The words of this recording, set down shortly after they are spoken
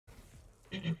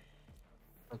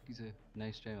सकिसक्यो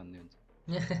nice try भन्दै हुन्छ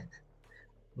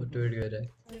म ट्विट गरेँ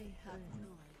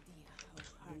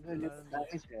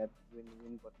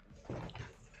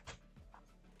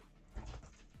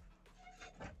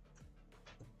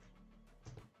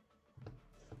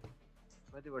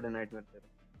कतिबाट नाइटमेयर तेरो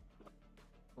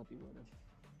कतिबाट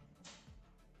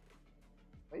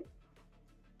है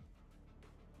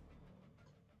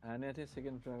हाने थिए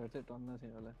सेकेन्ड फ्लावर चाहिँ टन्न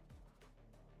थियो होला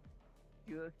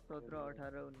यो 17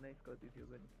 18 19 कति थियो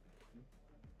पनि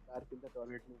चार किल्ला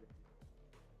टर्नेट नै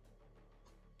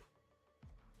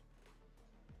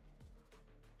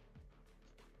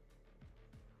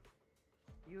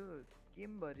यो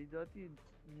गेम भरि जति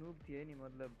नूब थिए नि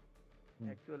मतलब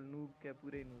एक्चुअल नूब क्या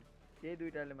पुरै नूब त्यही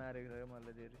दुईटाले मारेको छ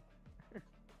मलाई धेरै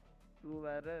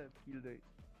टुबा र किल दुई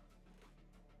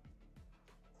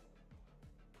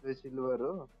सिल्भर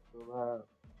हो टुबा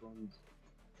ब्रोन्ज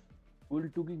गोल्ड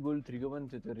 2 कि गोल्ड 3 को पनि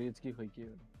थियो त्यो रेज कि खै के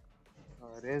हो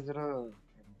रेज र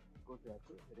को थियो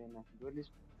रेना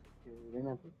दुलिस्ट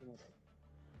रेना थियो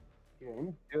के हैन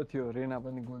त्यो थियो रेना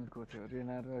पनि गोल्ड को थियो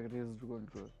रेना र रेज गोल्ड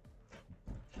को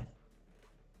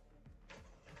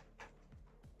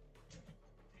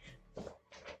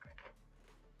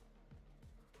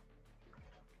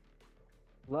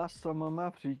लास्ट सम्ममा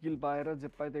फ्री किल पाएर जे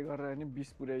पाइ त्यही गरेर नि 20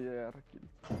 पुर्याइयो यार किल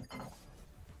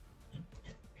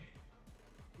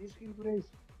 20 किल पुर्याइस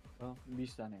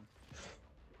 20 जाने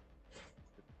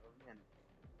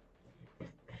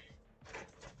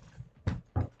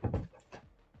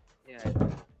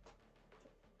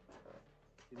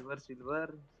silver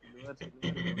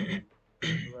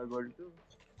gold 2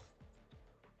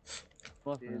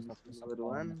 silver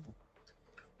 1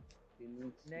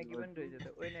 Naki bani rahe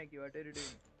the. Oi Naki, what are you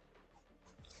doing?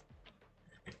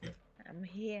 I'm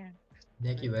here.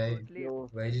 Naki, why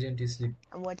didn't you sleep?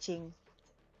 I'm watching.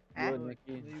 Yo,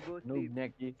 Naki. You go Noob sleep.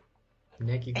 Naki.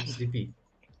 Naki, go sleepy.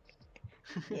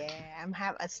 Yeah, I'm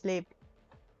half asleep.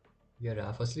 You're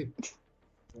half asleep.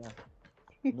 Yeah.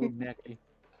 Noob Naki.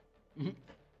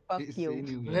 Fuck you.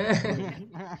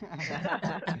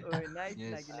 Oh, nice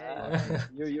Yes. Naki, nice.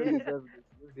 You deserve this.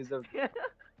 You deserve this.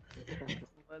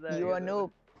 You are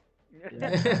noob.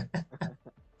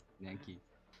 Yankee.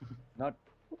 Not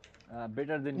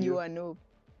better than You are noob.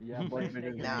 Yeah, but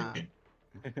better than Nah.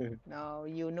 No,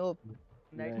 you noob.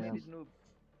 Nightmare is noob.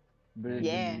 Better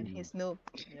Yeah, than you. he's noob.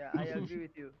 Yeah, I agree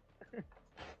with you.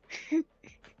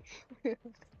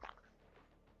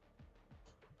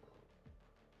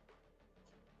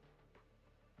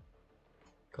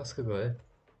 कसको गयो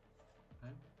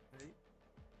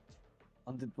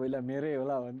अन्त पहिला मेरै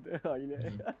होला भन्थे अहिले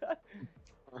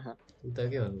उता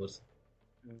के भन्नुपर्छ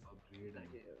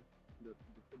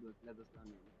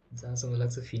जहाँसम्म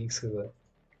लाग्छ फिनिक्सको गयो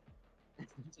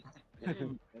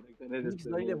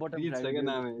जहिले बटम फ्ल्याग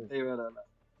नाम है त्यही भएर होला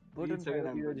बटम फ्ल्याग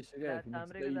गरिसक्यो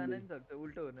सामरेको जान नि सक्छ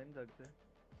उल्टो हुन नि सक्छ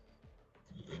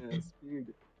स्पिड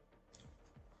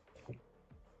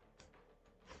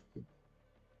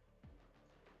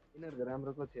इनरको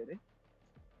राम्रो को थियो अरे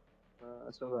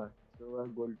सोभा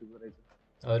गोल्ड 2 रहेछ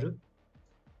अरु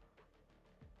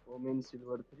women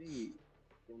silver 3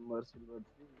 टेम्बर silver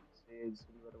 3 says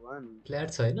silver 1 flat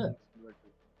छैन सिल्भर 2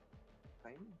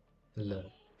 छैन ल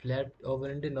फ्ल्याट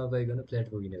ओपोनेन्टै नपाइकन फ्ल्याट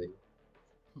पुगिने भयो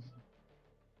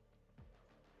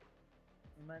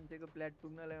मान्छेको प्लेट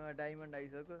पुग्नलाई डायमन्ड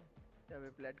आइसक्यो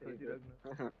तपाईँ plate खोजिराख्नु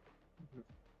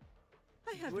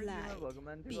I have lied,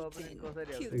 beaten,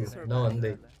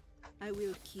 नभन्दै I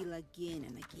will kill again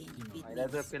and again if it हैला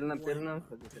त पेल्न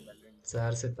खोजेछ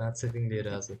 400-500 पिङ लिएर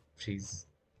आछ फ्रिज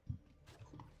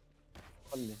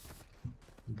कसले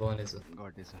बनेछ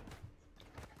घटेछ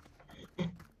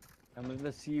हाम्रो त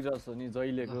सिरियस हो नि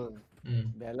जहिलेको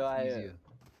भ्यालु आयो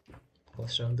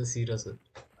फर्स्ट राउन्ड त सिरियस हो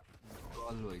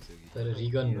कल भइसक्यो तर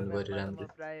रिगन हुनु पर्यो राम्रो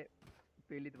प्राय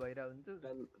पेलित भइरा हुन्छु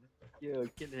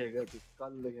के लेखेको थियो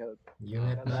कल लेखेको यो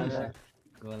म्यापमा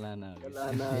गलाना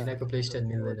यिनीहरूको प्ले स्टाइल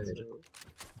मिल्दैन मेरो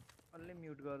अलि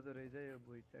म्युट गर्दो रहेछ यो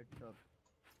भोइस च्याट सब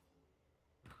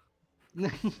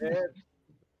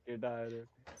केटाहरु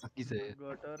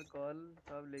गटर कल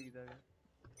सब लेखिसक्यो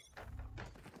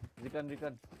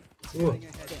रिकन ओ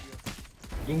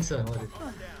किङ छ मरे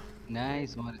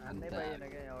नाइस मरे हान्नै पाइएन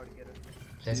क्या यहाँ अड्केर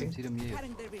फ्ल्यासिङ सिरम यही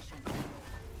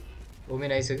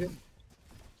ओमेन आइसक्यो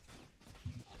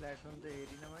प्लेटफर्म चाहिँ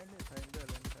हेरिन मैले छैन त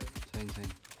होला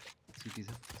छैन सिटी छ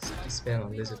स्प्याम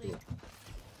हुँदैछ त्यो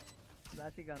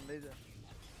राति खाँदैछ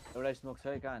एउटा स्मोक छ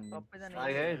है कहाँ हान्ने सबैजना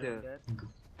आयो है त्यो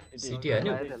सिटी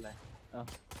हान्यो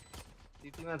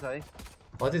सिटीमा छ है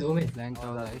अझै ओमेन ब्ल्याङ्क छ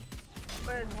होला है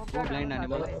ओ ब्लाइन्ड हाने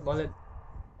मलाई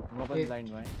म पनि ब्लाइन्ड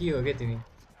भएँ के हो के तिमी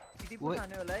सिटी पुग्न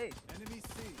हान्यो होला है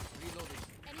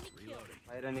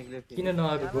बाहिर बाहिर निक्ल्यो किन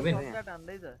नआएको गोमेन सक्काट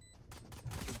हान्दैछ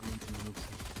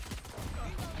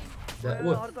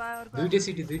ओ अर्को आयो अर्को दुईटै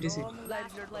सिटी दुईटै ल, सिटी म लाइट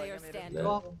रेड Player भयो मेरो। standing. ल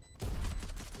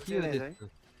के हो त्यस्तो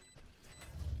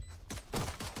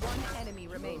One enemy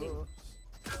remaining.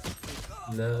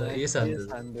 ल यस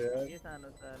हाल्नु के सानो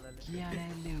सालाले के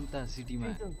आले उता सिटीमा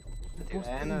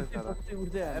भएन तर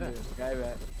उठ्दै हाल्यो गाई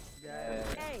भए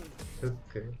Hey,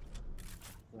 ठुक्कै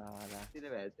कतिले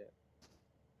भएछ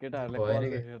केटाहरूले भएन कल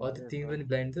क्या गरेर अति तिमी पनि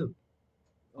ब्लाइन्ड थियौ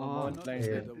blind ए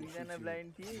थियो। दुईजना ब्लाइन्ड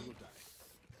थिए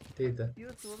त्यही त त्यो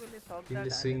सोबेले सक्काट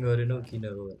तिमीले स्विङ गरेनौ किन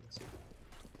हो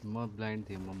म ब्लाइन्ड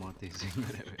थिएँ म मर्थे स्विङ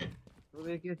गरेर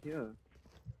सोबे के थियो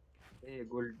ए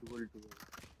गोल्ड गोल्ड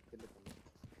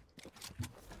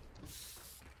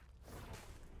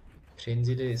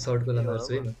फ्रेन्जीले सर्ट गोला मार्छ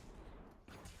है म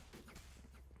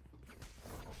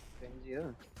फ्रेन्जी हो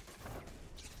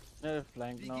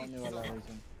फ्ल्याङ्क नआउनेवाला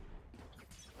रहेछन्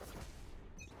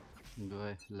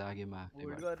गए लागे मा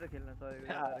होल्ड गरेर खेल्न सकेको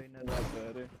छैन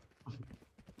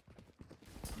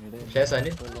अरे फ्ल्यास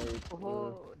हाने ओहो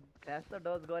फ्ल्यास त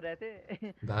डज गरेको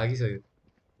थिएँ भागिसक्यो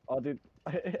अति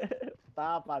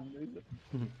ताप हान्दैछ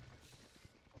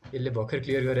यसले भर्खर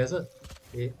क्लियर गरेछ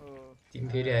ए हो तिमी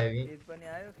फेरि आयो कि एज पनि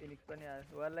आयो फिनिक्स पनि आयो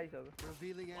वाललाई सक्यो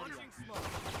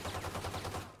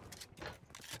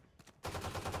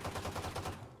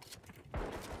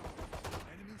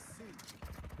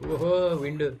ओहो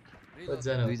विन्डो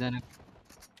कतिजना हो? दुईजना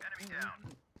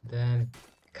दामी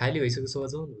खाली भइसक्यो सो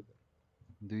जाउँ न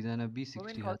दुईजना बी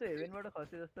कोमेन 60 खस्यो हेभेनबाट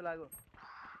खस्यो जस्तो लाग्यो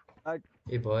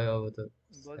ए भयो अब त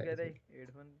बस गएर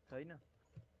हेडफोन छैन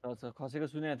खसेको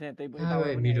सुनेको थिएँ त्यही पनि कहाँ टावर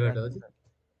गयो पनि मिडबाट हो आइरहेको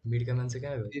मिडका मान्छे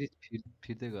कहाँ गयो फेरि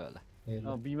फिर्दै गयो होला ए ल छ।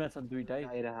 बीमा छन् दुईटा है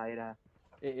आइरा आइरा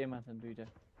एमा छन् दुईटा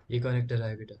ए कनेक्टर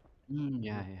आयो केटा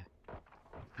यहाँ यहाँ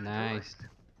नाइस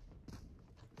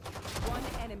one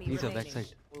enemy यी छ back remaining. Side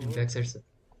back side छ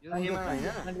यो एमा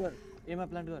हैन एमा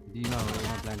प्लान्ट गर बीमा हो एमा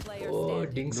Last प्लान्ट player ओ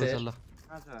standing. डिङ लो सर छ ल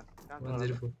कहाँ छ कहाँ छ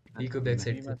 104 बीको ब्याक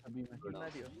साइड बीमा छ छ बीमा टिममा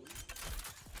थियो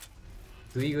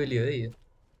दुई गोली हो है यो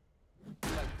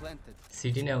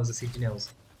सिटी नै आउँछ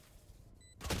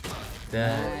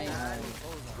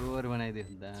ओभर बनाइदियो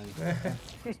दामी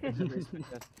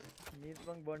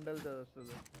निजबङ बन्डल छ जस्तो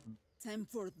छ Time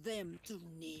for them to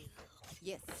kneel.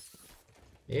 Yes.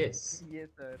 यस ये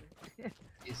सर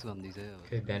यस भन्दैछ है अब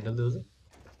खै भ्यान्डल दो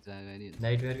जहाँ गयो नि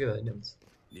नाइटमेयरकै भयो नि हुन्छ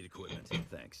Need equipment.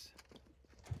 Thanks.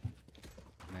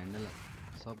 भ्यान्डल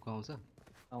सबको आउँछ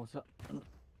आउँछ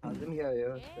हजुर क्या यो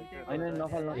होइन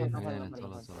नफल ए नफल होइन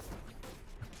नफल चल चल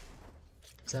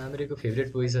चामरेको फेभरेट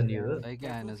पोजिसन यो हो आइकै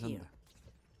आएन छ नि त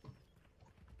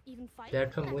Even fight.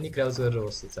 प्लेटफर्म मुनि क्राउच गरेर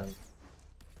बस्छ चाम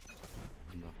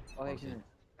ल, एकछिन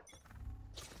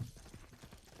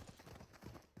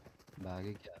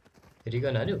भागे क्या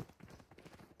रिगन हान्यो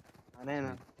हानेन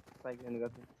स्पाइक ल्यान्ड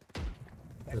गर्छु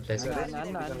फ्ल्यास हान्न,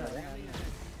 हान्न, हान्न।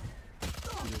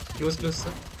 क्लोज छ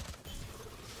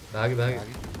भाग्यो भागे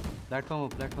प्लेटफर्म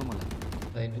होला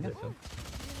होइन प्लेटफर्म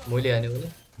मैले हान्यो भने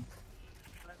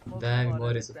दामी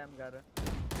मरेछ स्प्याम गरेर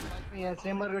यहाँ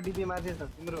चेम्बरको डिपी माथि छ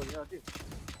तिम्रो हो क्या अति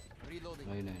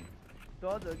होइन होइन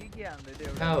टच हो कि के हान्दै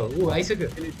थियो कहाँ हो ऊ आइसक्यो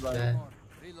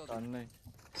झन्नै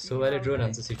सोवाले ड्रोन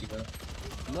हान्छ सिटीमा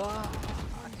ल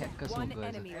ठ्याक्क One स्मोक गरेछ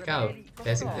enemy कहाँ हो remaining.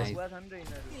 फ्ल्यासिङ एउटा फ्ल्यासिङ भगुवा छन् र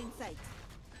यिनीहरू In sight.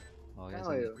 हो कहाँ या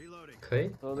हो यो खै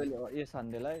सोबेले यस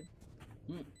हान्देलाई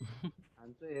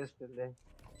हान्छु यस त्यसले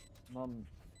म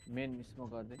मेन स्मोक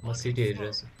गर्दै म सिटी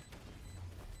हेरिरहेको छु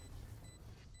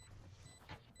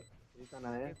रिटर्न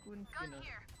आयो यो कुन स्किन हो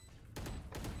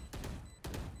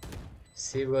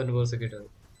सेभ गर्नुपर्छ केटाहरू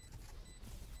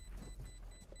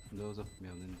जो जो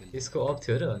भ्याउँदैन त्यसले यसको अफ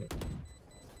थियो र अनि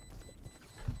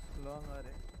लङ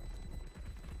अरे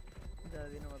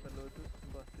जाँदिनँ म त लोछु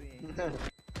बस्छु यहीँ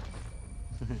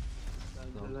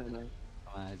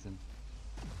आएछन्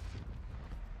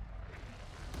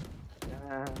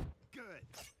Good.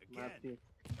 Again. माथि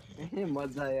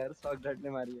मजा यार सक डटले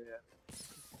मारियो यार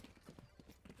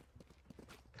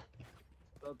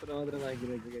 17 मात्र बाँकी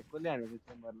रहेछ क्या कसले हान्यो त्यो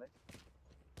चेम्बरलाई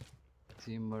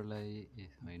चेम्बरलाई ए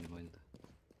होइन मैले त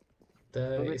त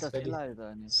सोबे त यसपालि खेलायो त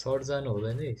अनि सर्ट जानु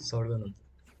हुँदैन है सर्ट गर्नु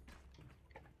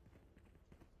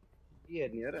के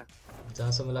हेर्ने हो र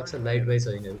जहाँसम्म लाग्छ लाइट वाइज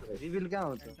होइन रिभिल कहाँ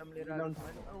हुन्छ फ्यान्टम लिएर आएको छु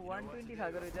मैले। अब 120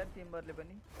 खाएको रहेछ यार चेम्बरले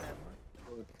पनि स्प्याममा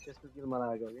हो, त्यस्तो किल मलाई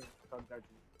आएको कि सक डट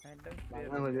फ्यान्टम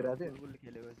भाग्न खोजिरहेको थियो। बुल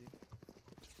खेलेपछि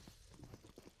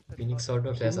फिनिक्स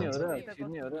सर्टमा फ्ल्यास चिन्ने हो हान्छ र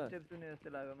चिन्ने हो र स्टेप सुने जस्तो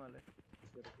लाग्यो मलाई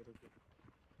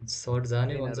सर्ट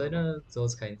जाने मन छैन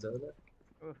जज खाइन्छ होला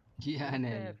के आने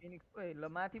त्यहाँ फिनिक्स ओइ ल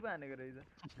माथि पो हानेको रहेछ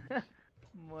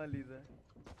मली त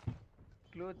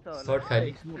क्लोज छ होला सर्ट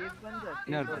खाली स्टेज पनि छ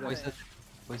यिनीहरूको पैसा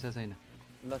पैसा छैन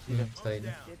ल सिधा छैन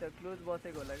त्यही त क्लोज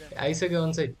बसेको होला क्या आइसक्यो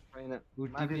अन साइड छैन ऊ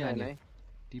माथि टिपी छैन हान्यो है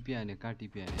टिपी हान्यो कहाँ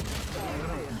टिपी हान्यो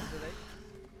हेर्नु त भाइ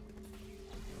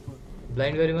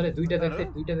ब्लाइन्ड गरे मलाई दुईटा देख्थे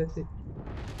के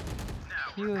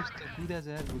हो यस्तो कुदा छ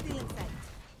यार Still in sight.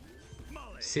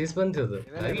 सेज पनि थियो त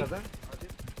हेर है त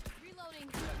Reloading.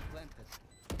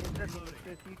 यत्रो फिनिक्स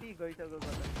त्यो सिटी गइसक्यो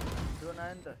कता ड्रोन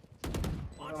आयो नि त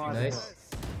नाइस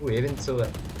ऊ हेभेन सोभा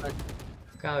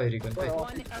कहाँ हो रिकन खै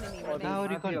One enemy remaining. कहाँ हो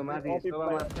माथि रिकन हो माथि शोभा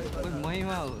माथि ओइ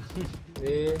मैमा हो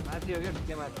ए माथि हो क्या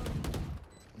ढुक्के माथि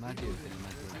माथि हो त्यसले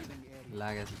माथि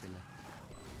लागेको छ त्यसलाई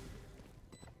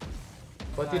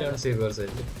कति राउन्ड सेभ गर्छ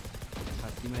यसले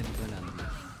छातीमा रिकन हान्नु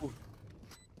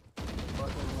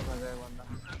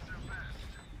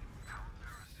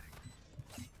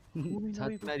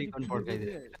छातीमा रिकन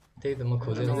पड्काइदियो त्यही त म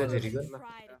खोजेर गएँ रिकन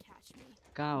Try to catch me.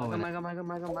 कहाँ हो माग माग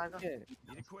माग माग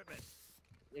Need equipment.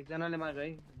 एकजनाले माग है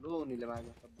लो हुनेले माग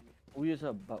उयो छ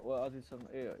अझैसम्म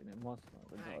ए होइन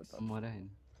मसँग मरा हैन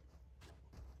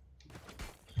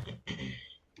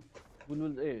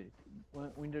बुलबुल ए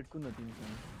विन्डेड कुन हो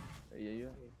तिमीसँग यही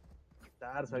हो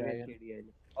चार छ क्या केडी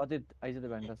अहिले अझै आइज त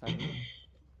भ्यान्टा साथी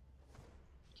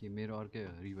के मेरो अर्कै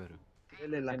हो रिभर हो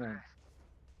त्यसले लाग्छ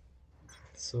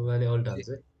सोभाले अल्ट हाल्छ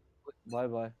भयो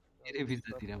भयो धेरै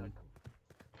बिर्तातिर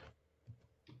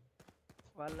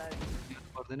वाला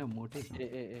पर्दैन मोटे ए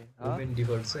ए ए ओमेन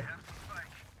डिफल्ट छ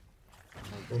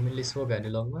ओमेनले smoke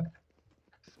हान्यो लङमा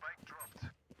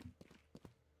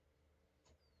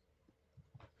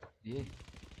A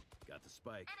Got the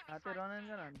spike. हाते रन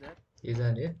हुन्छ यार ए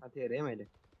जाने माथि हेरेँ है मैले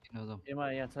नजाम एमा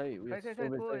यहाँ छ है उयो खै खै खै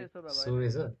को यसो भए सोभे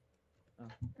छ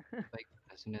बाइक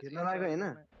सुनेको हेर्न लाग्यो होइन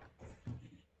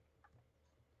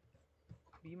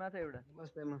बीमा छ एउटा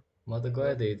बस्दैमा म त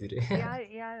गएँ त यतिर ए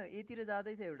आयो यतिर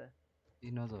जाँदैछ एउटा ए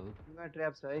नजाऊ तिमीमा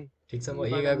ट्र्याप छ है ठिक छ म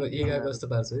एक आएको जस्तो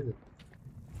पार्छु है त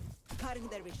Cutting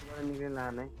their vision.बाट निक्लिन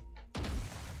लान है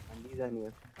हामी जाने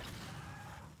हो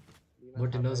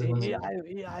मोटे नजाऊ ए नजाऊ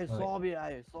आयो सबै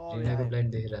आयो सबै रिनाको ब्लाइन्ड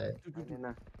देखेर आयो होइन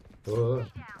हो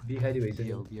बिखारी बियो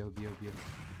भइसक्यो बियो बियो बियो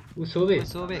ऊ सोभे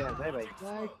सोबे है भाइ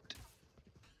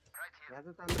यहाँ त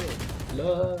ताम्रे ल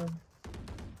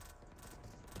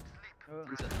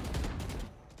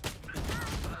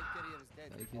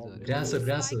Grasso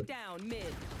Grasso Spike down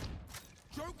mid.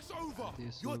 Joke's over. त्यो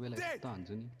You're सोबेलाई dead. कस्तो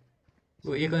हान्छु नि ऊ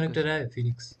ए कनेक्टर आयो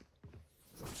फिनिक्स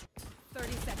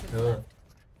 30 seconds हो left.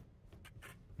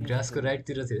 ग्रासको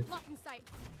राइटतिर थियो Blocking sight.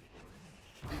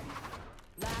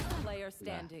 Last player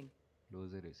standing.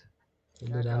 क्लोजै रहेछ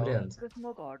उसले राम्रै हान्छ त्यो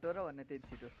स्मोक हटो र भन्ने त्यति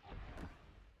छिटो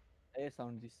ए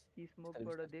साउन्ड दिस ती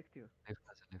स्मोकबाट देख्थ्यो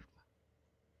लेफ्टमा छ लेफ्टमा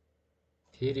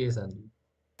फेरि यस हान्नु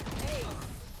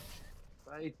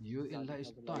यो यसलाई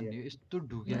यस्तो हान्यो यस्तो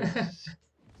ढुक्यो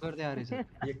गर्दै आएर छ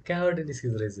यो कहाँबाट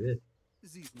निस्किँदो रहेछ हे?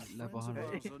 These La friends of bahana.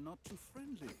 ours are not too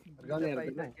friendly. गाउने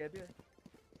हेर्दैन हेऱ्यो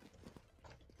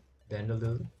भ्यान्डल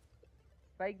देऊ त।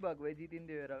 स्पाइक भएको भए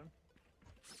जितिन्थ्यो यो राउन्ड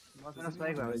मसँग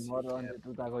स्पाइक भयो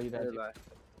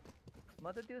म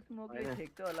त त्यो स्मोकले होइन।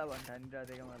 ठेक्छ होला भन्ने ठानिरहेको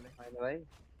थिएँ मलाई होइन भाइ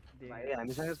भाइ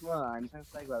हामीसँग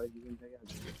स्पाइक भयो जितिन्छ क्या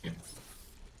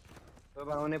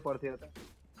तपाईँ आउनै पर्थ्यो त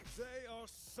They are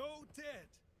so dead.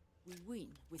 We win.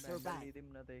 We bundle survive. लिदिउँ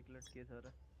न त एकलट के छ र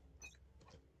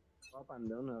टप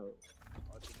हान्देऊ न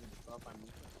टप हान्नु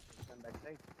ब्याक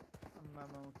साइड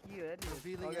आम्मामा के हो यार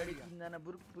यो अगाडि तिनजना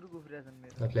बुरुक बुरुक उफ्रिरहेछन्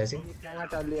मेरो ल फ्ल्यासिङ कहाँ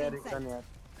टाल्यो यार एकजना यार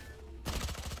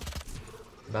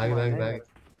भागे भागे भागे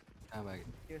कहाँ भाग्यो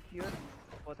त्यो स्योर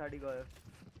पछाडि गयो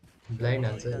ब्लाइन्ड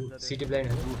हान्छ सिटी ब्लाइन्ड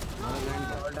हान्छ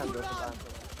अल्ट हान्दो रहेछ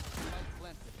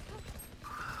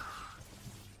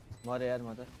मरे यार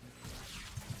म त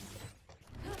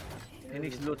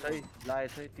फिनिक्स लो छ है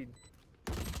लागेछ है 3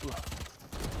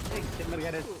 चेम्बर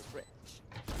ग्यारेज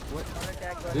मलाई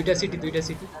ट्याग गर्यो दुईटा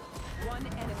सिटी One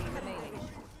enemy remaining.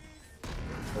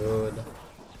 हो ल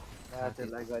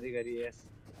त्यसलाई घरिघरि यस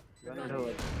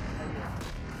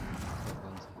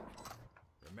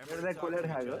Remember Where to that talk to bullet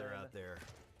each has, other huh? out there.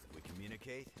 If we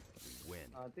communicate, we win.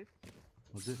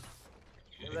 हजुर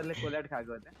एउटाले कोल्याट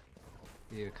खाएको त्यहाँ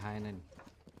ए खाएन नि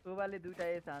शोभाले दुईटा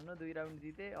एस हान्नु 2 राउन्ड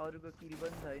जिते अरूको किल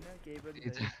पनि छैन केही पनि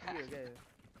छैन के हो क्या यो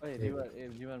ओए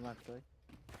रिभर मार्क्स है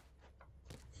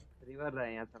रिभर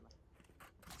रहे यहाँ छ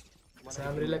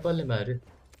साम्रेलाई कसले मार्यो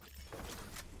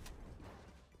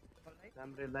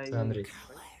साम्रेलाई साम्रे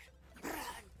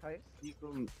खै सीको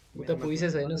उ त पैसा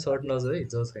छैन सर्ट नजाऊ है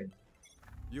जज छैन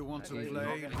You want to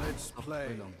play? Let's play.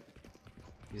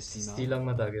 यो सीमा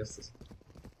स्टिलङमा त आएको जस्तो छ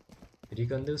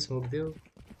रिकन देऊ स्मोक देऊ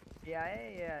ए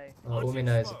आए ओमेन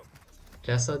आएछ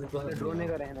क्लास सदित ड्रोनै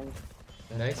गरे हैन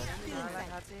नाइस नाला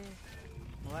खाते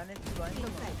वाने छु भयो नि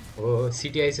त हो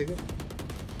सिटी आइसक्यो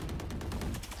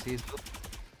सेज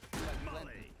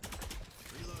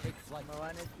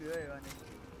 1 HP हो 1 HP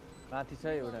माथि छ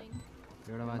एउटा Reloading.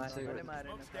 एउटा माथि छ कसले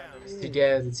मारेन सिटी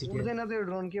आयो सिटी उड्दैन त यो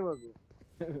ड्रोन के भएको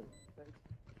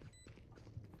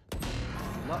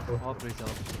ल अफ रहेछ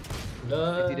अफ ल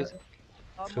यति रहेछ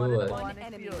अब Throw मरेन it. 1 One HP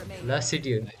enemy हो remaining. लास्ट सिटी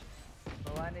हो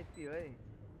 1 HP हो है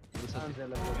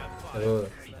हो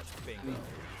Bingo.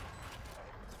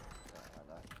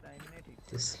 टाइम नै ठीक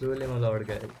त्यो स्लोले मलाई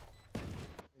अड्कायो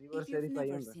रिभर्स If you've सेरी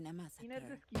पाइयो never नि त seen a यिनीहरूको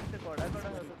massacre, स्किन त कडा कडा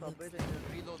छ त सबै छैन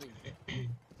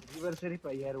रिभर्स सेरी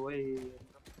पाइ यार वही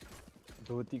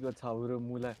धोतीको छाउरो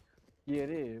मुला के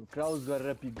अरे क्राउज गरेर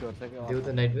पिक गर्छ क्या देऊ त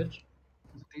नाइटवेयर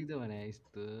देख्दै भने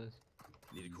यस्तो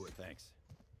Need a quit, thanks.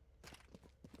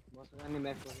 मसँग नि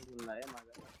म्याक्स गर्नु बोल्ला है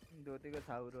मजा धोतीको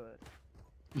छाउरो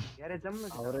यार जम्म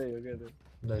छाउरै हो क्या त्यो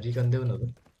ल रिकन देऊ न त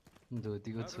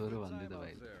धोतीको छोरो भन्दै त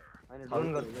भाइ हैन ड्रोन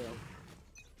गर्छ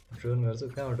ड्रोन गर्छु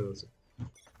कहाँबाट गर्छु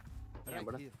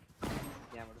यहाँबाट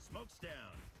यहाँबाट Smoke's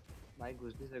down. भाइ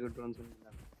घुस्दिसक्यो ड्रोन सुन्नु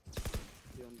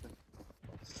त्यो अन्त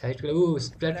साइडको ऊ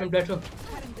platform platform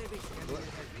cutting their vision.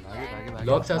 भागे भागे भागे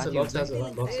लक छ माथि लक छ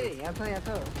हुन्छ। लक ए यहाँ छ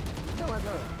विन्डोमा छ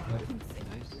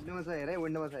Nice। विन्डोमा छ हेर है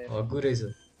विन्डोमा छ हेर हग्गु रहेछ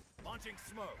Launching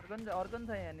smoke. अर्कन छ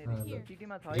यहाँनिर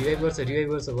सिटीमा छ रिभाइभ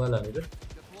गर्छ बल हालेर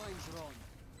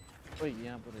ओइ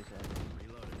यहाँ पो रहेछ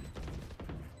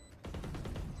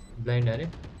ब्लाइन्ड हारे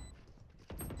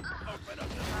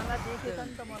माला देखेछ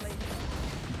नि त मलाई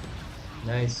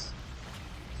नाइस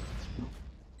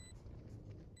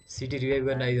सिटी रिभाइभ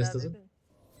गर्न आइ जस्तो छ One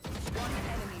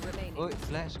enemy remaining. ओइ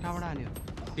फ्ल्यास कहाँबाट हान्यो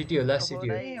सिटी हो लास्ट सिटी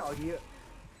हो ए अघि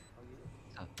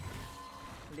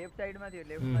लेफ्ट साइडमा थियो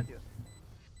लेफ्टमा थियो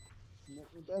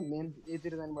उता मेन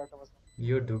एतिर जाने बाटोमा छ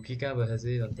यो ढुकी कहाँ भएछ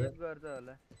चाहिँ अन्त सेभ गर्छ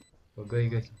होला हो गइ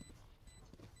हो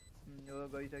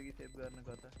गइसक्यो सेभ गर्न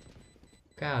कता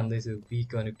कहाँ हान्दैछु बी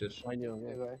कनेक्टर अहिले हो ए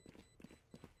क्या गए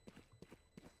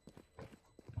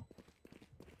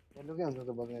यहाँ लुकै हुन्छ त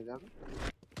बग्ने जान्छ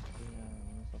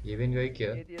हेभेन गयो के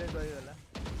हो यतिर गयो होला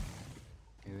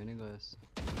हेभे नै गयोस्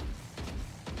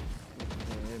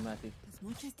ए माथि As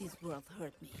much as this world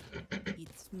hurt me,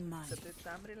 it's mine, त्यो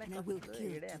चाम्रेलाई and I will कस्तो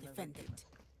kill हेडै to हान्न defend सक्दैन। it.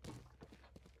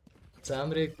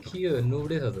 चाम्रे के हो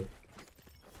नुब्डे छ त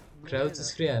क्राउच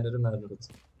स्प्रे हानेर मार्नुपर्छ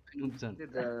नुब्छन् त्यो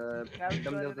त क्राउच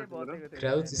एकदम गरेरै देउता तिम्रो बसेको थियो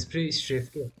क्राउच स्प्रे स्ट्रेफ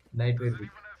के नाइट वेयर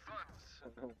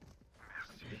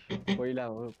पहिला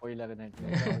हो पहिलाको नाइट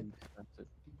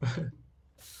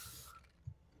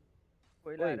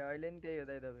पहिला हेर अहिले नि त्यही हो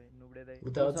दाइ तपाईँ नुब्डे दाइ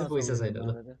उता अझै पैसा छैन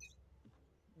ल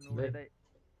नुब्डे दाइ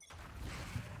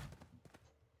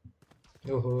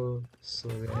ओहो सो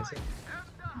रहेछ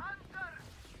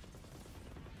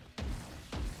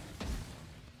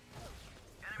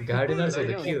गार्डनर छ त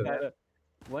के हो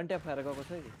वान ट्याप खाएर गएको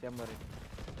छ है च्याम्बर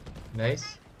नाइस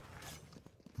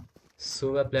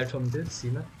सोभा प्लेटफर्म थियो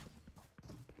सीमा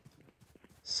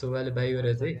सोभाले बाई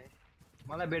गरेर चाहिँ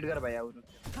मलाई बेट गर भाइ आउनु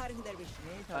Cutting their vision.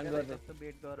 यही छ काम क्या गर्छ। त्यस्तो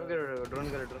बेट गर ड्रोन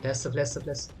गर ड्रोन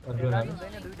फ्ल्यास अरू हुँदैन नाम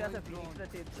दुईटा छ फिनिक्स र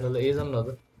सेभ छ ल ए जाऊँ न त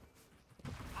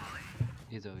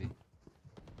ए जाऊ है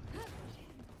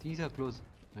ती छ क्लोज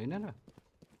होइन र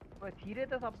ओए छिरे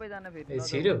त सबैजना फेरि ए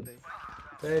छिर्यो नजाऊ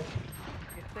त्यही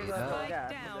त्यस्तै गर्छ क्या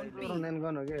हातमा ड्रोन नेन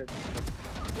गर्नु के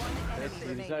One enemy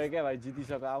remaining. जितिसक्यो क्या भाइ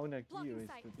जितिसक्यो आऊ न के हो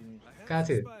यस्तो तिमी कहाँ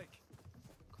थियो खै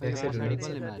Backside पछाडि हुनु।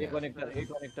 कसले ए मार्यो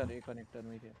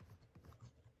कनेक्टरमै थियो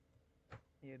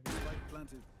हेर्नु।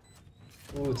 Planted.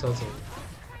 ऊ छ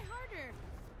Try harder.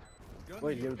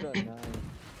 ओइ ल्याउ त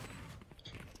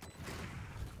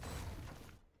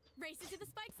Race it to the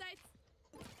spike sites.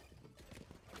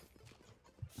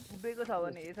 उभिएको छ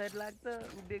भने ए साइड लाग्छ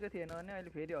उभिएको थिएन भने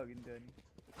अहिले फेरि हगिन्थ्यो अनि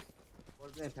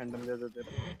पर्दैन फ्यान्टम दे त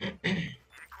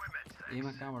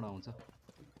एमा कहाँबाट आउँछ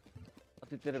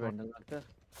अति तेरो भ्यान्डल लाग्छ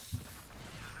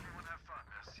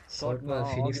सर्टमा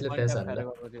फिनिक्सले प्याच हान्दा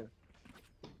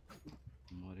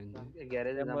मर्यो नि त।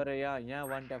 ग्यारेज च्याम्बर यहाँ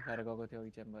वान ट्याप खाएर गएको थियो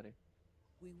अघि chamber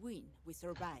We win, we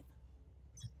survive.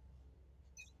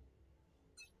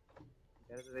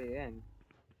 Garage चाहिँ हे हामी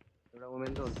एउटा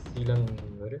वुमेन त हुन्छ इलङ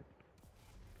गऱ्यो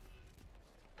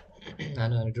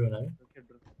हानु ड्रोन हानु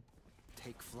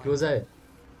क्लोज आयो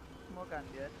स्मोक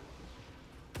हान्थ्यो यार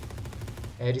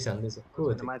एरिस हान्दैछ को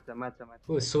हो त्यो माछा माछा माछा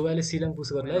को सोभाले सिलङ पुस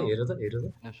गर्ला है हेर त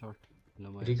यहाँ सर्ट ल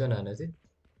म रिकन हाने चाहिँ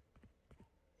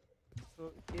सो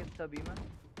सेभ छ बीमा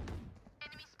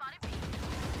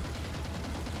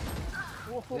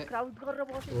ओहो ए। क्राउड गरेर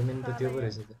बस्यो वुमेन त त्यो पो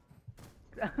रहेछ त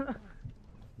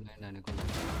लाइन हानेको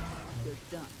You're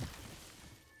done.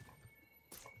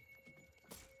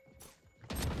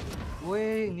 ओए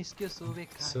निस्क्यो सोबे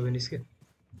सोभे निस्क्यो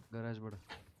गराजबाट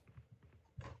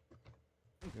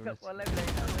कसलाई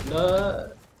ब्लाइन्ड ल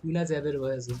कुना च्यापेर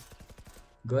भएछ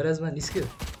गराजमा निस्क्यो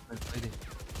अहिले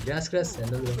ग्रास क्रास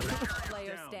ह्यान्डल गर्नु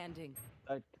Player standing.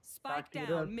 Spike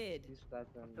down mid.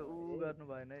 त ऊ गर्नु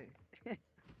भएन है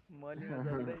मलीमा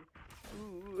जस्तै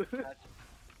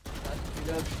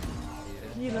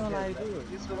के नलागेको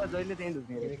त्यसको बाद जहिले त्यही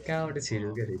ढुक्ने रे कहाँबाट छिर्यो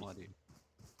के रे मर्यो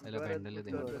अहिले भ्यान्डलले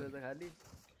दिन्छ खाली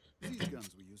These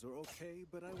guns we use are okay,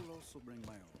 but I will also bring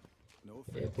my own. No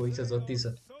A offense. पैसा जति छ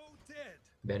So dead.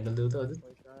 भ्यान्डल देऊ त हजुर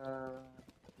पैसा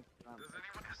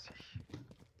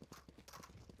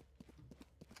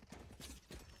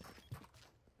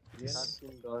Yes.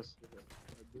 10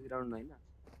 2 राउन्ड हैन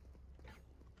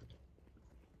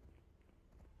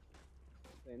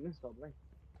हैन सबलाई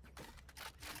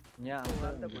यहाँ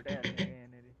वाल त फुटाइहाल्ने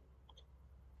यहाँनेरि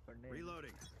पढ्ने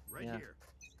Reloading. Right Yeah. here.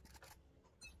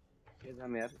 के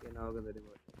जाम यार के नआएको जरी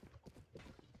भयो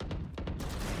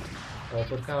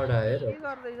अफर कहाँबाट आयो र के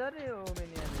गर्दैछ रे ओ मेन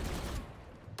यहाँनेरि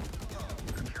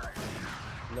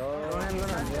ल रोनान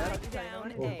गर्न यार Down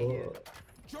ओहो A.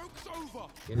 Joke's over.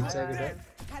 हेल्प चाहिएको त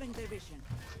Cutting their vision.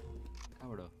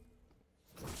 कहाँबाट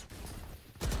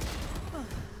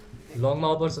लङमा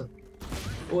अफर छ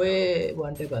ओए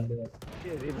वान टेप हान्दै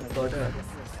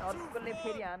अर्कोले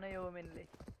फेरि हान यो ओमेनले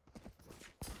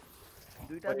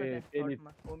दुईटा छ ओए, फेरि।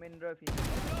 शर्टमा ओमेन र फिमेल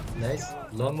नाइस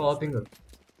लङमा अपिङ हो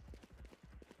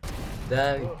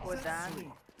दामी ओ दामी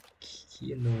के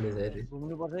नौडे छ रे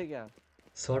घुम्नु पर्छ है क्या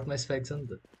सर्टमा स्पाइक छ नि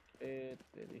त ए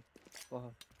तेरी कह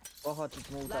कह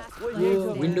चिप्नु त Last ओइ player यही छ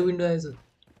standing. विन्डो विन्डो आएछ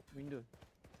विन्डो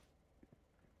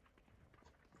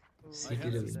I सिटी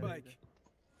have र the विन्डो spike.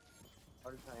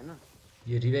 अरु छ हैन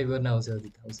यो रिभाइभ गर्न आउँछ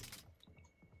अलिक आउँछ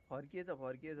फर्किएछ त्यो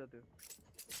फर्क्यो यो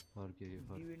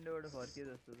डी विन्डोबाट फर्किए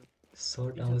जस्तो छ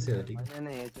सर्ट आउँछ अलिक हैन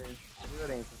यहाँ चाहिँ पुरो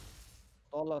रहेछ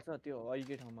तल छ त्यो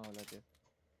अहिलेकै ठाउँमा होला त्यो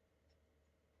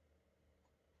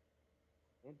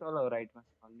यही तल हो राइटमा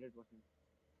 100%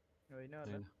 होइन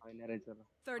होला हैन हैन रहेछ ल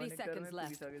 30 seconds left.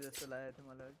 पुगिसके जस्तो लागेको थियो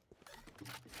मलाई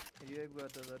रिवाइभ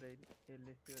गर्छ तर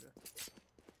यसले त्यो र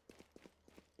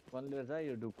कन्लेर जा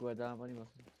यो ढुकुवा जहाँ पनि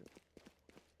बस्नु सक्छ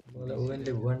मलाई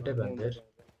ओवेनले वान टेप हान्दै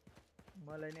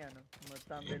मलाई नै हानु म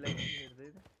ताम्रेलाई नि हेर्दै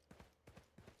त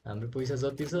हाम्रो पैसा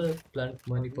जति छ प्लान्ट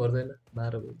मनी पर्दैन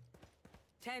 12 भयो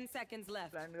 10 seconds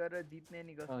left. प्लान गरेर जित्ने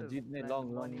नि कस्तो जित्ने plan long,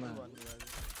 money long को मा। भन्नुभएको।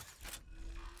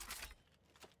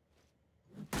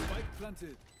 Spike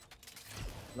planted.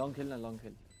 लङ खेल न लङ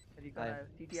खेल रिकन आयो। आयो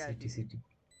सिटी आयो सिटी सिटी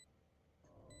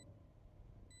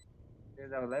त्यो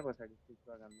जाउँलाई पछाडी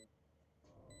सिक्का गान्दै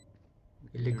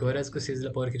यसले गराजको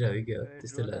सिजलाई पर्खिरहेको क्या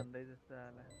त्यस्तै ड्रोन लाग्यो हान्दै जस्तो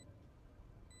आला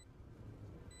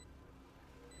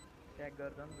ट्याग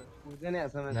गर्छ नि त पुग्दैन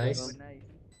आसमा Nice. Nice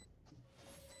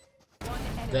One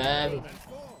enemy Damn. remaining.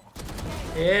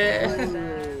 ए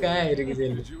कहाँ हेरेको थियो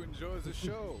Did you enjoy the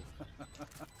show?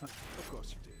 Of course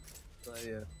you did.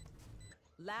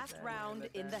 Last round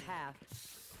in the half.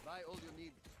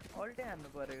 अल्टै हान्नु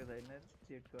परेको छैन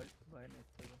सेटको अल्ट भएन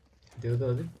यस्तो त। देऊ त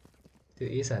अझै त्यो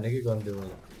एस हानेकै गन देऊ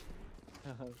मलाई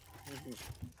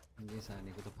यो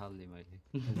सानेको त फाल्दिएँ मैले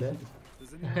Then,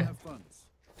 Does anyone have funds?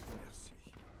 Merci.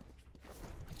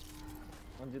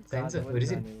 अन्जित चाहिन्छ? कालो पनि Where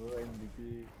is it? जाने हो, MVP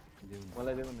देऊ न।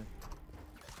 मलाई देऊ न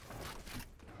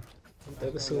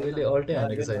तपाईँको सोले अल्टै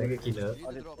हानेको छैन कि किन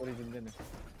अझै ओरिजिन दे न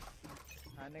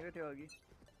हानेको थियो अघि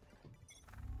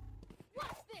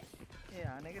ए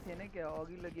हानेको थिएन क्या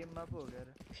अघिल्लो गेममा पो हो क्या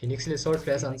रे। फिनिक्सले सर्ट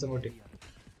फ्ल्यास हान्छ मोटे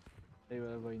त्यही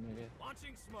भएर गइन क्या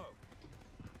Launching smoke.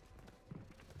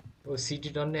 ओ सिटी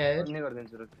टन्ने आयो भन्ने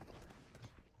गर्दिन्छु र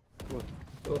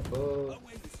ओहो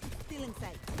Still in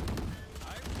sight.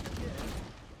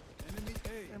 Enemy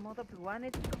A. ए म त वान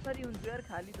एच कसरी हुन्छु यार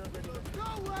खाली जसरी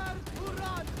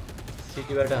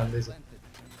सिटीबाट हान्दैछ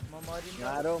म मरिन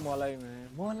गाह्रो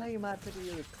मलाई मात्र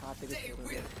यो खातेको छोरो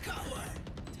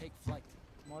म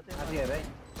माथि चाहिँ हेर है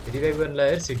रिभाइभ गर्न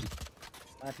लाग्यो सिटी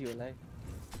माथि होला है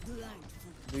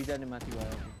दुईजना माथि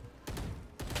भयो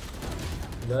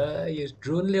ल यो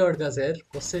ड्रोनले अड्का छ यार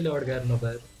कसैले अड्काएर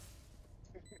नपाएर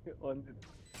अन्जित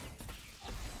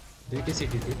दुईटै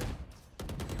सिटी थियो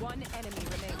One enemy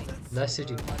remaining. Last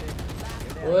city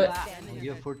Last ओए standing.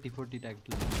 यो 40 ट्याग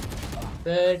टु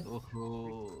द्याट ओहो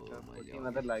मैले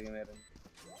मात्र लाग्यो मेरो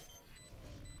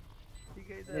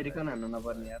ठिकै छ रिकन हान्नु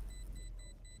नपर्ने यार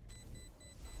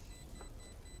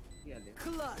के हाल्यो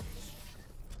Clutch.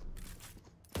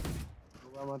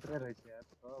 गोवा मात्रै रहेछ यार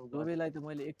दुवैलाई त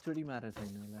मैले एकचोटि मारेको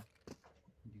छैन होला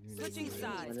Switching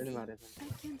sides. मैले नि मारेको I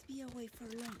can't be away for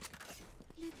long.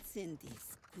 Let's end this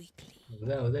quickly.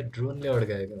 हुँदा हुँदा ड्रोनले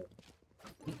अड्काएको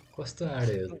कस्तो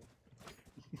आँडे हो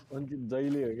अन्जित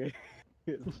जहिले हो क्या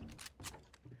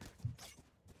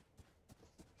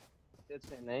त्यो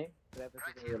छैन है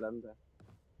क्यापेसिटी होला नि त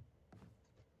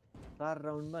 4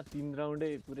 राउन्डमा 3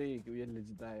 राउन्डै पुरै उयोले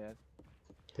जितायो यार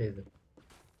त्यही त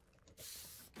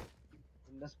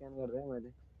विन्डो स्क्यान गर्दै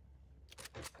मैले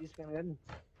स्क्यान गर्ने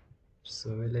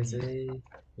सोवेलाई चाहिँ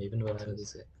हेभन बनाएर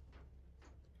दिन्छ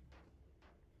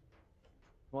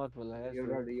मत बोला यार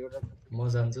एउटा म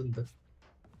जान्छु नि त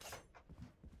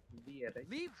बी हेर है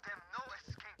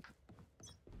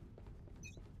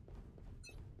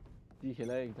ती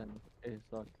खेला एकजना ए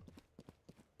सट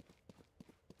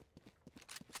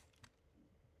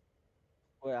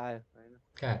ओए आयो हैन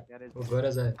कहाँ ग्यारेज ओ गएर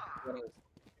जायो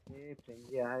ए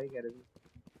फ्रेन्जी आयो ग्यारेज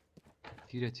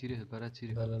छिरे गरा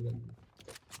छिरे ल ल ल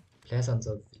फ्ल्यास हान्छ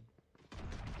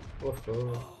ओहो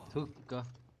थुक्क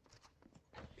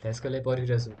फ्ल्यासको लागि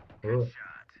परिरहेछु हो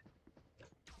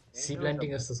सी प्लान्टिङ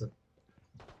जस्तो छ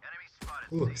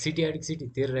ऊ सिटी आडिक सिटी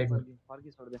तेरो राइटमा फर्की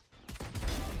छोड्दे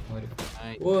मर्यो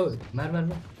आइ ओ मार मार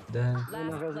मार दाम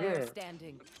Last player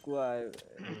standing. को आयो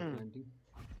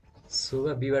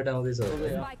सोभा बीबाट आउँदैछ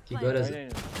कि गरज हैन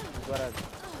गराज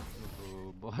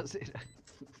बसेर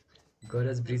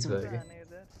गरज ब्रिज भयो क्या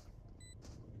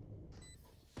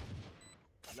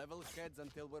Level heads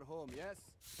until we're home, yes?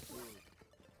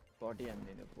 स्लॉटी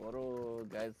हान्दिने परो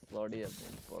गाइस स्लॉटी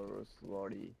हान्दिने परो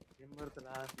स्लॉटी टिम्बर त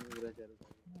लास्ट न्यू ग्राजर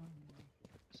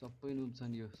सबै नुब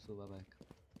छन् यो शोभा बाहेक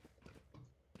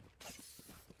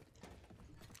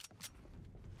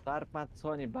 4-5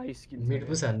 छ नि 22 किल मिड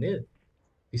पुस हान्ने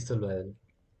पिस्तल भयो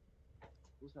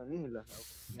उसा नि ल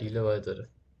ढिलो भयो तर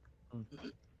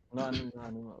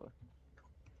नानु अब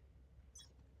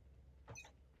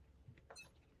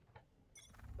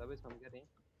सबै सम्झे रे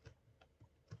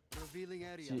Revealing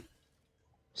area.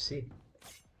 सी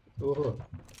ओहो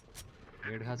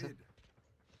रेड खा छ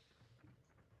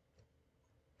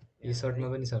यो सर्टमा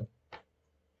पनि छ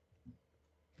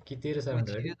कि तेरो साउन्ड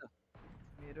हो छिरे त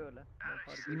मेरो होला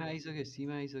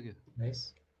सीमा आइसक्यो नाइस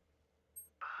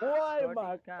ओए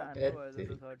कहाँ हान्नु भयो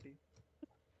त सर्टी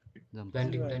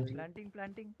प्लान्टिङ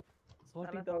प्लान्टिङ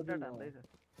सर्टी त साला अझै सर्ट हान्दैछ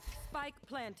Spike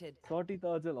planted. सर्टी त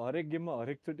अझै हरेक गेममा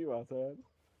हरेक चोटी भएको छ यार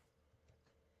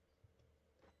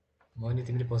म नि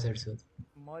तिमीले पछाडि छु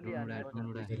मली ड्रोन हान्नु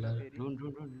ड्रोन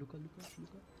लुका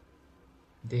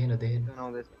देखेन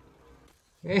आउँदैछ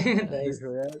नाइस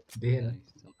देखेन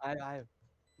आयो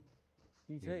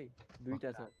ती छ है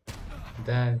दुईटा छ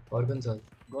दाम अर्को नि छ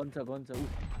गन छ उ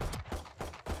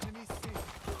Enemy C.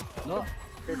 ल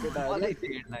मलाई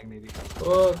रेड लाग्ने रे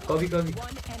ओ कवि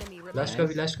One enemy लास्ट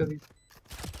remaining. कवि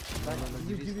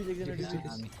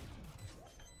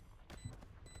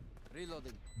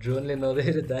Reloading. ड्रोनले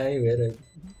नदेखेर दामी भएर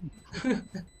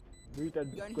दुईटा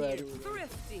Gun ढुक्काहरू here.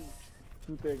 Thrifty.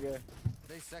 सुतेका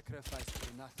They sacrificed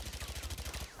for nothing.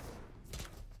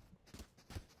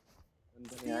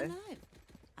 Stay alive.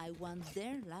 I want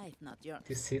their life, not yours.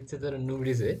 त्यो सेट चाहिँ तर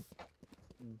नुब्डी छ है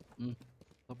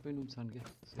सबै नुब छन् के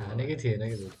हानेकै थिएन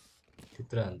कि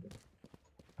त्यत्रो हान्दा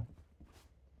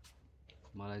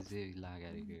मलाई चाहिँ लाग्यो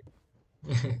रे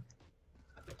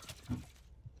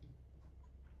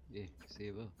ए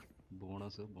सेभ हो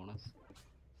बोनस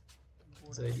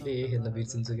जहिले यही खेल्न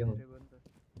बिर्सिन्छु क्या म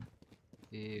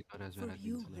ए गराजमा For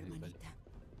you, राखिदिन्छु ल यसपालि। hermanita.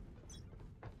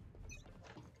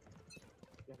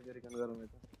 क्याफेटेरिया गरौँ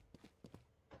त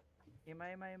एमा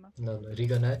ल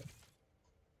रिगन आयो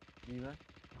बिमा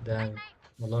दामी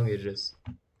म लङ हेरिरहेछु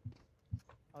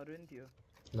अरू नि थियो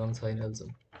लङ छैन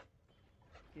अहिलेसम्म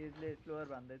केजले स्लोअर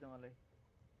भन्दैछ मलाई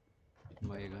म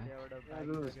ए गएँ त्यहाँबाट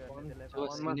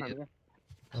फनमा छ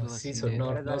क्या सी छोड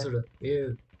नछोड ए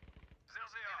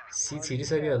सी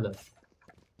छिरिसक्यो होला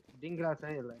डिङ्ग्रा छ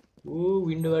है यसलाई ऊ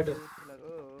विन्डोबाट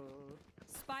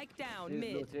Spike down तेज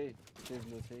mid. लो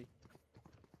चाहिँ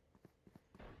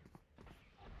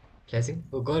फ्ल्यासिङ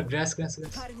ओ गर ग्रास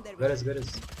Cutting their गरज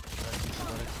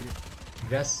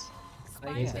grass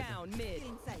Spike down mid.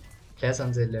 Flash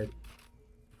हान्छ यसले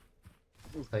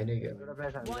छैन क्या एउटा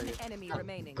प्यास हान्छ One enemy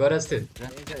remaining. गरज थियो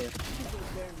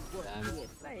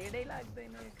हेडै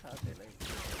लाग्दैन खासैलाई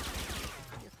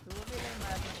सोबेलाई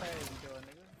मार्न पायो हुन्छ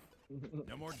भनेको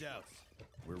No more doubts.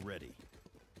 We're ready.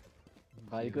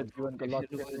 भाइको जीवनको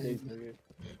लक्ष्य नै त्यही थियो कि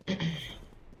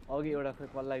अघि एउटा खोइ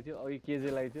कसलाई थियो अघि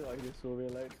केजेलाई थियो अहिले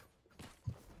सोबेलाई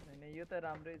होइन यो त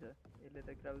राम्रै छ यसले त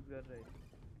क्राउज गरेर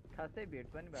खासै भेट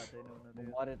पनि भएको छैन हुन त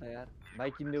मरे त यार भाइ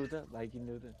किनिदेऊ त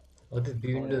अझै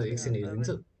विन्डो एकछिन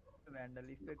हेरिदिन्छु भ्यान्डल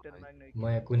स्पेक्टर माग्नु म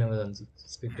यहाँ कुनामा जान्छु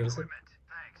स्पेक्टर छ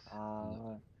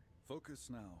Focus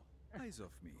now. Eyes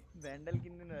off me. भ्यान्डल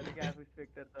किनिदिनु अरे कि आफू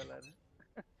स्पेक्टर चलाएर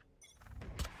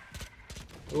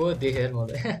ओ देखेँ यार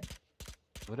मलाई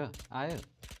हो र आयो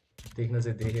देख्न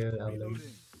चाहिँ देख्यो अब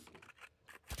Reloading.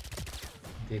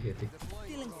 देख्यो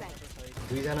Feeling sight.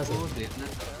 दुईजना छ ओ भेट्न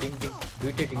टिङ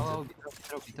दुइटै टिङ छ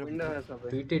भित्र विन्डो सबै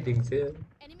दुइटै टिङ छ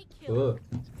Enemy हो killed.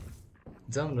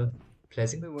 जाउँ न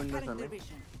फ्ल्यासिङ सबै विन्डो छ Cutting नि their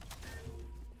vision.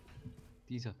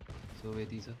 ती छ सोभे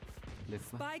ती छ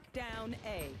लेफ्टमा Spike down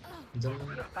A. जम्म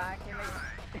पाकेलाई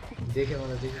देखे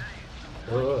मलाई देखे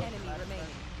हो One enemy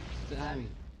remaining. दामी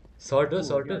सर्ट हो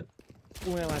सर्ट हो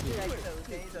उहाँ माथि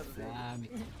त्यही छ दामी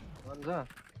भन्छ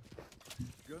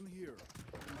Gun here.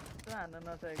 त हान्न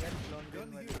नसकेका लङ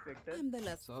रेन्जमा डिफेक्टर I'm the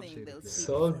last Soft thing shade they'll play. see.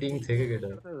 सब डिङ थियो क्या केटा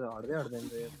हड्दै हड्दैन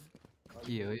रे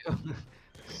के हो यो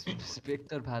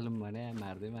स्पेक्टर फालौँ भने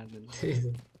मार्दै मार्दैन त्यही त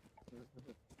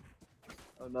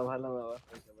अब नफाल्न बाबा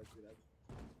पैसा बचिरहेको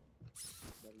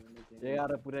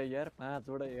 11 पुरै यार 5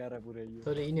 वटा 11 पुरै यो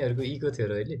तर यिनीहरूको इको थियो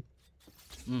र अहिले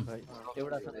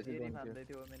एउटा छ फेरि फाल्दै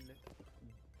थियो ओमेनले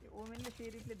ओमेनले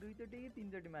फेरिले दुईचोटि कि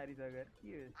तीनचोटि मारिसक्यो यार के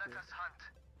हो यस्तो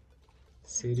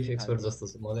सेरिफ एक्सपर्ट जस्तो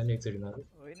छ मलाई नि एकचोटि मार्यो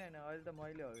होइन होइन अहिले त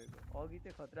मैले हगेको अघि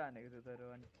चाहिँ खतरा हानेको छु तर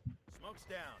अनि Smoke's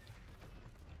down.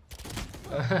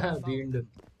 विन्डो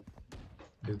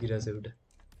ढुकिरहेछ एउटा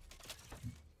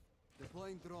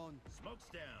Deploying drone. Smoke's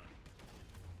down.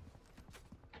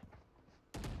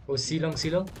 ओ सिलङ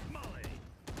सिलङ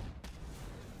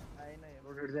आएन यो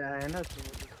रोटेट चाहिँ आएन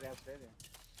सुमोको ट्र्याप छ रे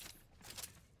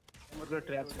सुमोको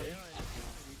ट्र्याप छ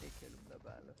रिटेक खेलौँ ल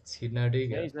बालो छिर्नाटै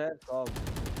क्या यही छ यार सब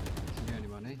चिन्यो भने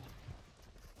भन है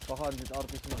पखर जित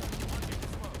अर्को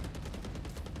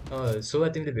सोभा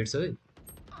तिमीले भेट्छौ है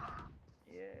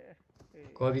ए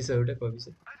कवि छ एउटा कवि छ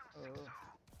हो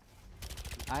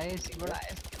आए सिबाट आए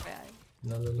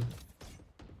ल ल ल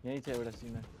यही छ एउटा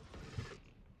सिना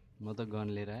म त गन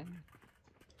लिएर आएँ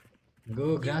गो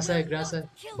ग्रास आयो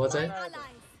बचायो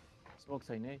स्मोक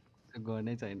छैन है त्यो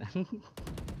गर्नै छैन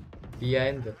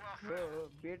पिआयो नि त हो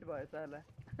बेट भयो साला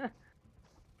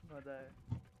मजा आयो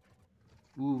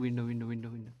ऊ विन्डो विन्डो विन्डो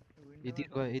विन्डो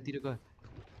यतिर गयो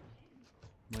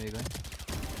म यो गएँ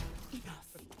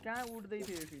कहाँ उड्दै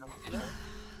थियो यो फिल्म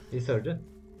यसबाट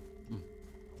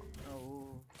हो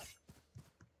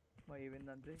म इभेन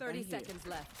जान्छु 30 seconds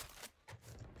left.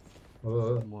 हो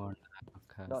म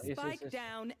Spike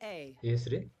down A. यस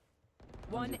रे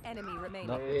One enemy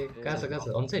remaining. ए कहाँ छ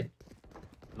अनसाइड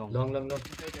लङ लङ लङ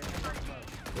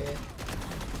ए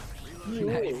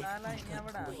साला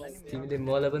यहाँबाट हान्दा नि तिमीले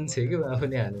मलाई पनि छ कि आफू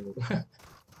नै हानेको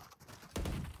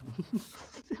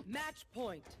Match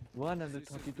point.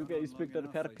 132 का स्पेक्टर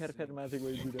फेर फेर फेर माथि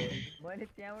गइदियो मैले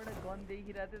त्यहाँबाट गन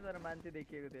देखिरहेको थिएँ तर मान्छे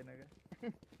देखिएको थिएन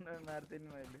क्या मार्थेँ नि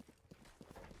मैले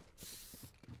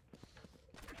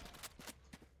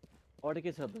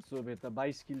अड्के छ त सोभे त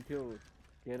 22 किल थियो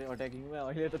के अरे अट्याकिङमा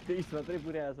अहिले त 23 मात्रै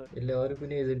पुर्याएको छ यसले अरू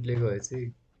कुनै एजेन्ट लिएको भए चाहिँ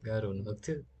गाह्रो हुन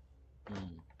सक्थ्यो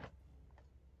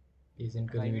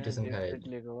एजेन्टको लिमिटेसन खायो सेट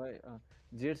लिएको भए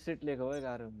जेड सेट लिएको भए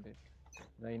गाह्रो हुन्थ्यो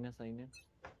राइना साइना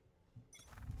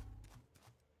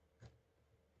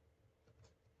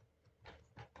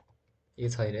ए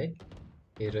छैन है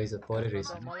ए रहेछ परे रहेछ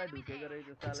मलाई ढुकेको रहेछ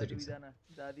साला दुईजना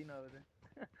जादिन अब चाहिँ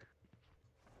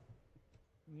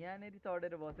यहाँनेरि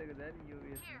चढेर बसेको छ यार यो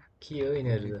यसमा के हो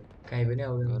यिनीहरू त काहीँ पनि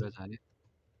आउँदैन गरज हाल्यो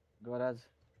गराज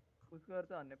उसको अर्थ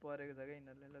भन्ने परेको छ क्या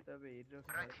यिनीहरूले ल तपाईँ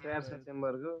हेरिराख्नु ट्र्याप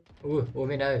सेप्टेम्बरको ऊ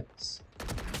ओमेन आयो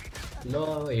ल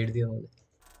हेरिदियो मलाई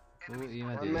ऊ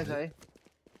एमा वनमै छ है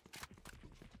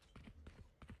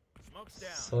Smoke's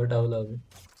down. सर्ट आउला अब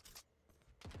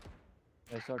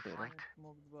सर्ट हेर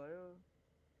स्मोक भयो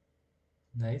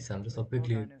नाइस हाम्रो सबै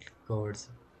क्लियर कभर्ड छ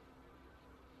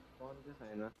वन चाहिँ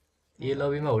छैन ए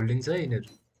लबीमा होल्डिङ छ यिनीहरू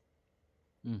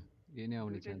यही नै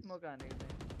आउने दुईटै चान्स स्मोक हानेको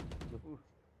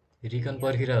चाहिँ रिकन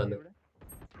पर्खिरह होला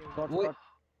सर्ट ओए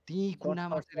ती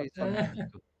कुनामा चाहिँ रहेछ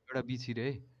एउटा बिछि रे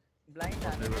ब्लाइन्ड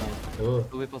हानेको हो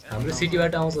दुवै पस्छ हाम्रो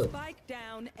सिटीबाट आउँछ Spike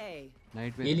down A.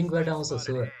 नाइट ए लिङ्कबाट आउँछ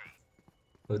सो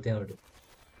हो त्यहाँबाट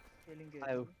सेलिङ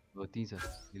आयो हो ती छ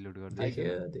रिलोड गर्दै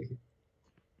देख्यो देख्यो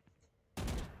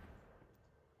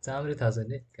चाम्रे थाहा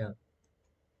छैन है कहाँ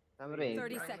हाम्रो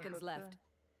 30 seconds left.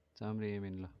 चाम्रे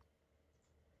एमेन ल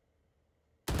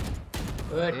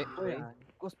ओए ओए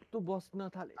कस्तो बस्न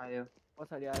थाले आयो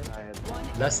पछाडी आयो One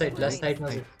लास्ट साइडमा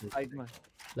छ साइडमा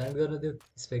प्लान गर्न दियो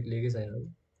स्पेक लिएकै छैन अब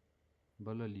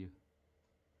बल्ल लियो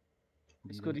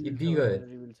यसको ए रिभिल बी गयो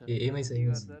रिभिल छ ए एमै छ के एमै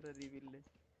गर्छ र रिभिलले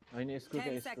हैन यसको 10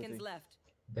 क्या यसको seconds चाहिँ left.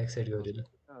 ब्याक साइड गऱ्यो ल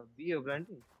बी हो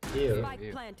ब्रान्डी ए हो Spike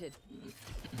planted.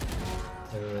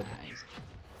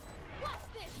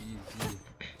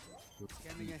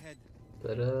 Scanning ahead.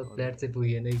 तर प्लेट चाहिँ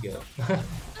पुगेन क्या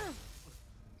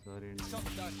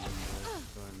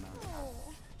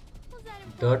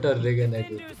डटर रे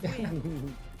गनाको Defenders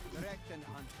win. Direct and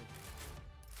hunted.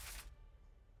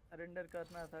 Surrender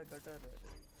करना था गटर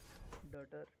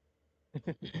डटर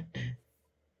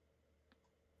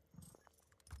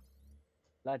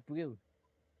लाट पुग्यो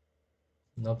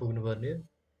नपुग्नु पर्ने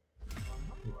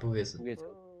पुगेछ पुगेछ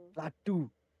लाट 2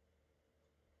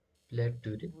 प्लेट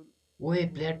 2 रे ओए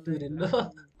प्लेट 2 रे ल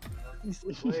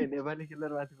ओए नेपाली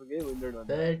किलर माथि पुगे विन्डर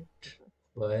भन्दा दैट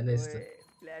भएन यस्तो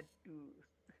प्ल्याट 2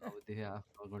 अब देखि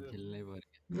आफ्नो अकाउन्ट खेल्नै पर्यो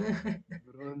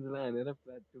ब्रोन्जलाई हानेर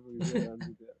प्ल्याट 2 पुगिसक्यो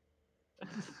रन्जित यार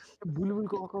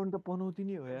बुलबुलको अकाउन्ट त पनौती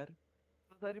नै हो यार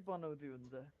कसरी पनौती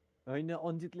हुन्छ होइन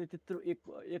अञ्जितले त्यत्रो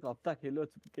एक हप्ता खेल्यो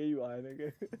केही भएन के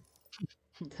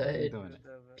दैट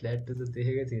फ्ल्याट टु त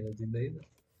देखेकै थिएन जिन्दगी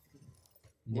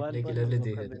नेपाली किलरले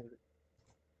देख्यो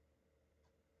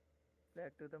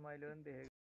प्ल्याट 2 त मैले पनि देखेको